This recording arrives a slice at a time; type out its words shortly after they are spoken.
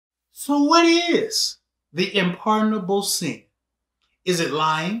So what is the unpardonable sin? Is it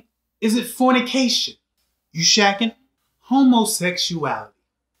lying? Is it fornication? You shacking? Homosexuality.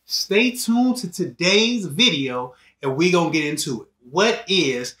 Stay tuned to today's video and we're going to get into it. What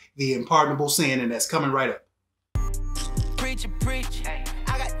is the unpardonable sin? And that's coming right up. Preach, preach.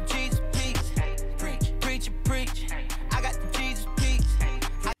 I got the Jesus peace. Preach, preach. I got the Jesus peace.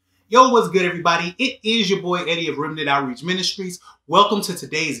 Yo, what's good, everybody? It is your boy Eddie of Remnant Outreach Ministries. Welcome to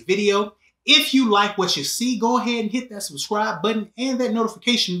today's video. If you like what you see, go ahead and hit that subscribe button and that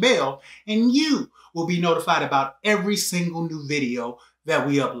notification bell, and you will be notified about every single new video that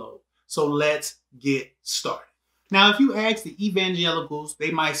we upload. So let's get started. Now, if you ask the evangelicals,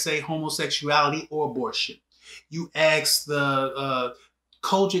 they might say homosexuality or abortion. You ask the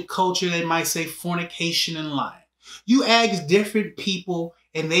culture, they might say fornication and lying. You ask different people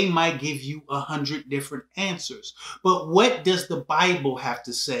and they might give you 100 different answers. But what does the Bible have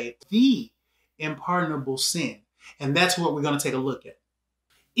to say? The unpardonable sin. And that's what we're going to take a look at.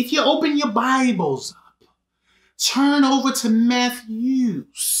 If you open your Bibles up, turn over to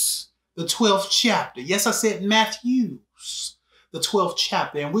Matthew's, the 12th chapter. Yes, I said Matthew's, the 12th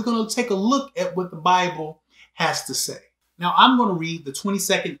chapter. And we're going to take a look at what the Bible has to say. Now, I'm going to read the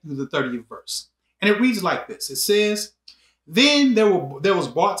 22nd through the 30th verse. And it reads like this. It says, "Then there was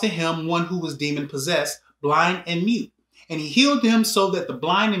brought to him one who was demon-possessed, blind and mute. And he healed him so that the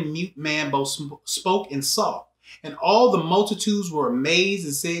blind and mute man both spoke and saw. And all the multitudes were amazed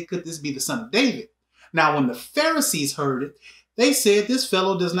and said, 'Could this be the son of David?' Now when the Pharisees heard it, they said, 'This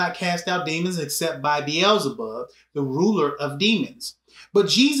fellow does not cast out demons except by Beelzebub, the ruler of demons.' But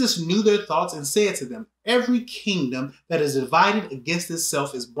Jesus knew their thoughts and said to them, 'Every kingdom that is divided against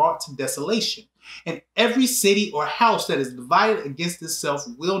itself is brought to desolation. And every city or house that is divided against itself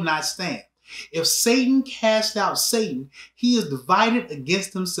will not stand. If Satan cast out Satan, he is divided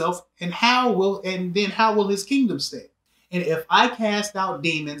against himself, and then how will his kingdom stand? And if I cast out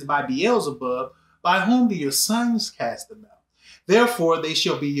demons by Beelzebub, by whom do your sons cast them out? Therefore they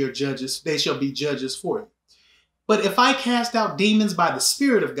shall be your judges, they shall be judges for you. But if I cast out demons by the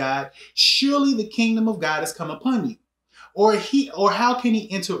Spirit of God, surely the kingdom of God has come upon you. Or how can he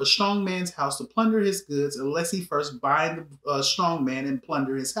enter a strong man's house to plunder his goods unless he first bind a strong man and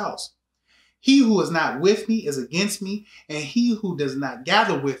plunder his house? He who is not with me is against me, and he who does not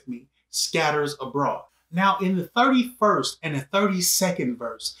gather with me scatters abroad." Now, in the 31st and the 32nd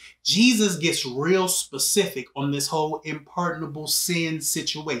verse, Jesus gets real specific on this whole unpardonable sin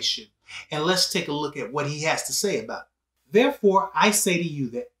situation. And let's take a look at what he has to say about it. "Therefore, I say to you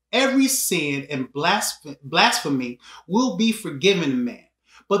that every sin and blasphemy will be forgiven a man,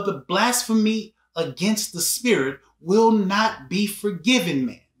 but the blasphemy against the Spirit will not be forgiven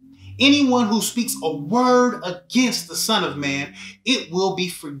man. Anyone who speaks a word against the Son of Man, it will be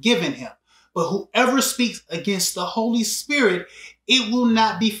forgiven him. But whoever speaks against the Holy Spirit, it will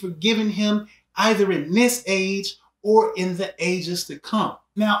not be forgiven him either in this age or in the ages to come."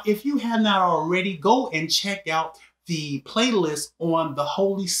 Now, if you have not already, go and check out the playlist on the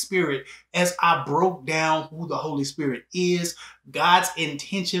Holy Spirit as I broke down who the Holy Spirit is, God's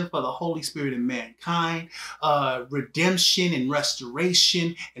intention for the Holy Spirit in mankind, redemption and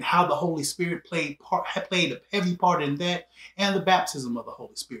restoration, and how the Holy Spirit played a heavy part in that, and the baptism of the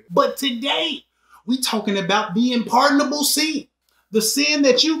Holy Spirit. But today, we're talking about the unpardonable sin, the sin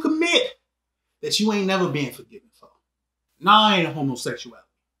that you commit that you ain't never been forgiven for. Nah, ain't homosexuality.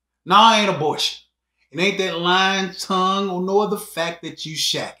 Nah, ain't abortion. It ain't that lying tongue or nor the fact that you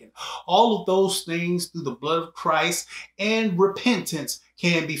shacking. All of those things through the blood of Christ and repentance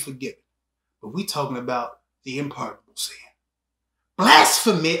can be forgiven. But we talking about the unpardonable sin.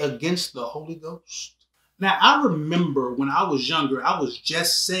 Blasphemy against the Holy Ghost. Now, I remember when I was younger, I was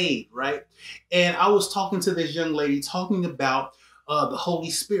just saved, right? And I was talking to this young lady talking about the Holy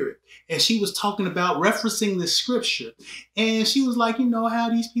Spirit. And she was talking about referencing the scripture. And she was like, you know how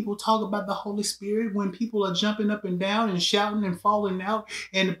these people talk about the Holy Spirit when people are jumping up and down and shouting and falling out.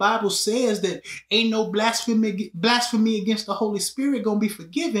 And the Bible says that ain't no blasphemy against the Holy Spirit gonna be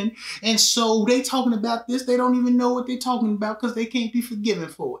forgiven. And so they talking about this. They don't even know what they're talking about because they can't be forgiven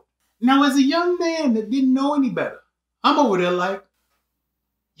for it. Now, as a young man that didn't know any better, I'm over there like,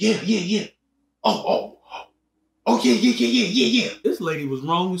 yeah. Oh, yeah. This lady was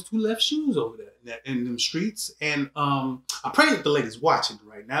wrong as two left shoes over there in them streets. And I pray that the lady's watching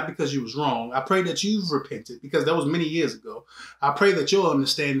right now because you was wrong. I pray that you've repented because that was many years ago. I pray that your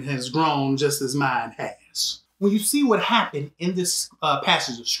understanding has grown just as mine has. When you see what happened in this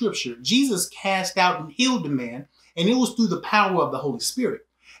passage of scripture, Jesus cast out and healed the man, and it was through the power of the Holy Spirit.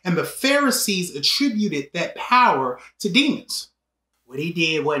 And the Pharisees attributed that power to demons. What he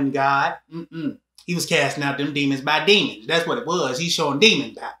did wasn't God. He was casting out them demons by demons. That's what it was. He's showing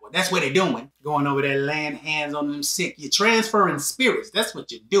demon power. That's what they're doing. Going over there, laying hands on them sick. You're transferring spirits. That's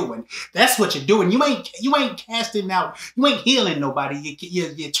what you're doing. That's what you're doing. You ain't casting out. You ain't healing nobody.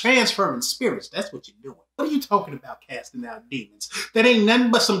 You're transferring spirits. That's what you're doing. What are you talking about, casting out demons? That ain't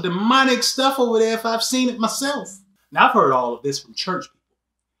nothing but some demonic stuff over there if I've seen it myself. Now, I've heard all of this from church people.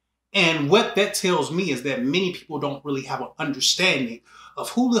 And what that tells me is that many people don't really have an understanding of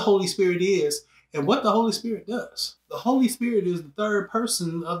who the Holy Spirit is and what the Holy Spirit does. The Holy Spirit is the third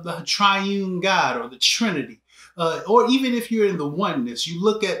person of the triune God or the Trinity. Or even if you're in the oneness, you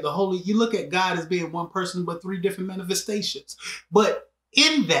look at God as being one person, but three different manifestations. But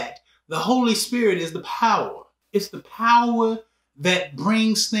in that, the Holy Spirit is the power. It's the power that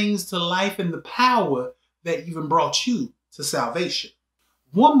brings things to life and the power that even brought you to salvation.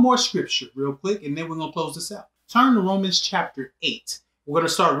 One more scripture real quick, and then we're going to close this out. Turn to Romans chapter 8. We're going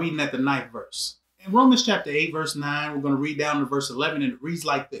to start reading at the 9th verse. In Romans chapter 8, verse 9, we're going to read down to verse 11, and it reads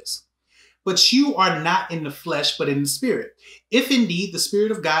like this. But you are not in the flesh, but in the Spirit, if indeed the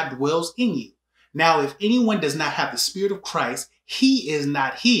Spirit of God dwells in you. Now, if anyone does not have the Spirit of Christ, he is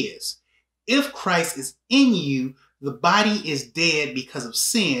not his. If Christ is in you, the body is dead because of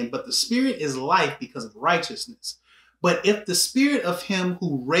sin, but the Spirit is life because of righteousness. But if the Spirit of him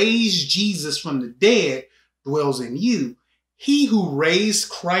who raised Jesus from the dead dwells in you, he who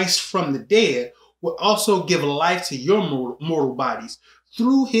raised Christ from the dead will also give life to your mortal bodies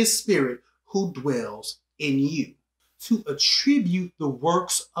through his Spirit who dwells in you. To attribute the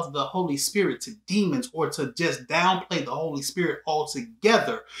works of the Holy Spirit to demons or to just downplay the Holy Spirit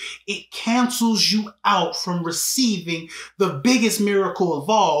altogether, it cancels you out from receiving the biggest miracle of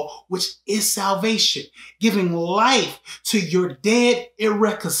all, which is salvation, giving life to your dead,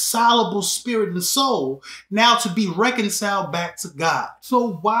 irreconcilable spirit and soul, now to be reconciled back to God.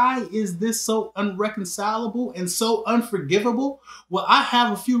 So why is this so unreconcilable and so unforgivable? Well, I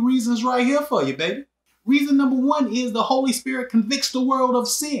have a few reasons right here for you, baby. Reason number one is the Holy Spirit convicts the world of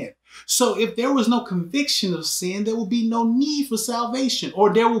sin. So if there was no conviction of sin, there will be no need for salvation,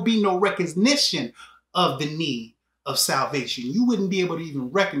 or there will be no recognition of the need of salvation. You wouldn't be able to even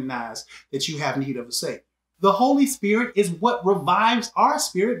recognize that you have need of a Savior. The Holy Spirit is what revives our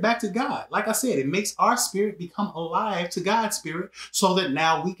spirit back to God. Like I said, it makes our spirit become alive to God's Spirit so that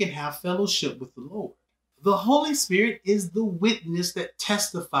now we can have fellowship with the Lord. The Holy Spirit is the witness that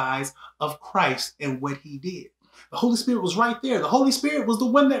testifies of Christ and what he did. The Holy Spirit was right there. The Holy Spirit was the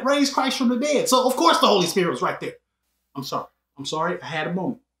one that raised Christ from the dead. So of course the Holy Spirit was right there. I'm sorry. I had a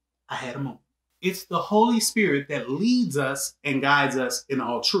moment. It's the Holy Spirit that leads us and guides us in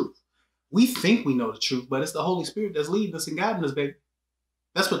all truth. We think we know the truth, but it's the Holy Spirit that's leading us and guiding us, baby.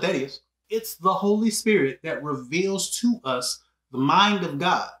 That's what that is. It's the Holy Spirit that reveals to us the mind of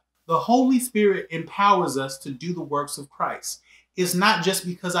God. The Holy Spirit empowers us to do the works of Christ. It's not just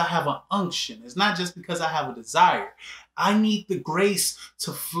because I have an unction. It's not just because I have a desire. I need the grace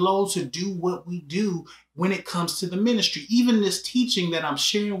to flow to do what we do when it comes to the ministry. Even this teaching that I'm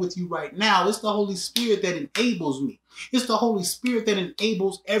sharing with you right now, it's the Holy Spirit that enables me. It's the Holy Spirit that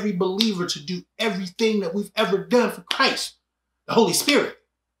enables every believer to do everything that we've ever done for Christ. The Holy Spirit.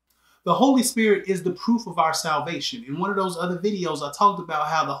 The Holy Spirit is the proof of our salvation. In one of those other videos, I talked about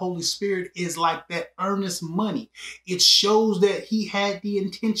how the Holy Spirit is like that earnest money. It shows that he had the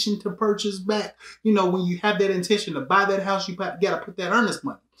intention to purchase back. You know, when you have that intention to buy that house, you got to put that earnest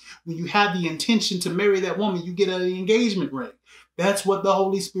money. When you have the intention to marry that woman, you get an engagement ring. That's what the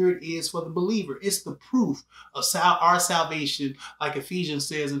Holy Spirit is for the believer. It's the proof of our salvation, like Ephesians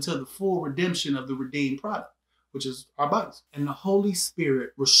says, until the full redemption of the redeemed product, which is our bodies. And the Holy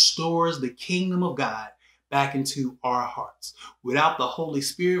Spirit restores the kingdom of God back into our hearts. Without the Holy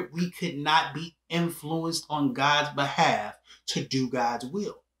Spirit, we could not be influenced on God's behalf to do God's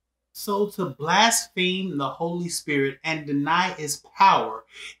will. So to blaspheme the Holy Spirit and deny its power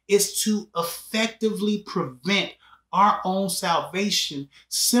is to effectively prevent our own salvation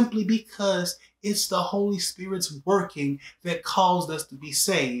simply because it's the Holy Spirit's working that caused us to be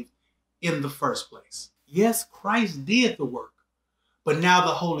saved in the first place. Yes, Christ did the work, but now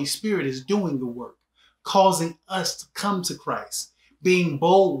the Holy Spirit is doing the work, causing us to come to Christ, being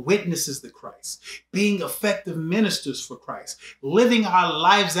bold witnesses to Christ, being effective ministers for Christ, living our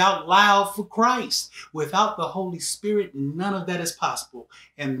lives out loud for Christ. Without the Holy Spirit, none of that is possible.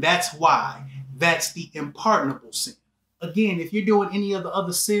 And that's why that's the unpardonable sin. Again, if you're doing any of the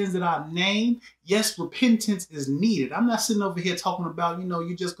other sins that I've named, yes, repentance is needed. I'm not sitting over here talking about,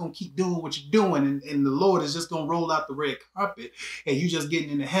 you're just going to keep doing what you're doing and the Lord is just going to roll out the red carpet and you just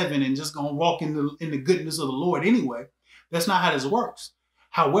getting into heaven and just going to walk in the goodness of the Lord anyway. That's not how this works.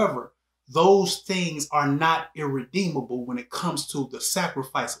 However, those things are not irredeemable when it comes to the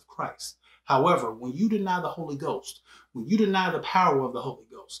sacrifice of Christ. However, when you deny the Holy Ghost, when you deny the power of the Holy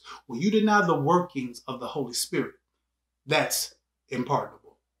Ghost, when you deny the workings of the Holy Spirit, that's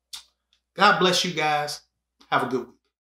unpardonable. God bless you guys. Have a good week.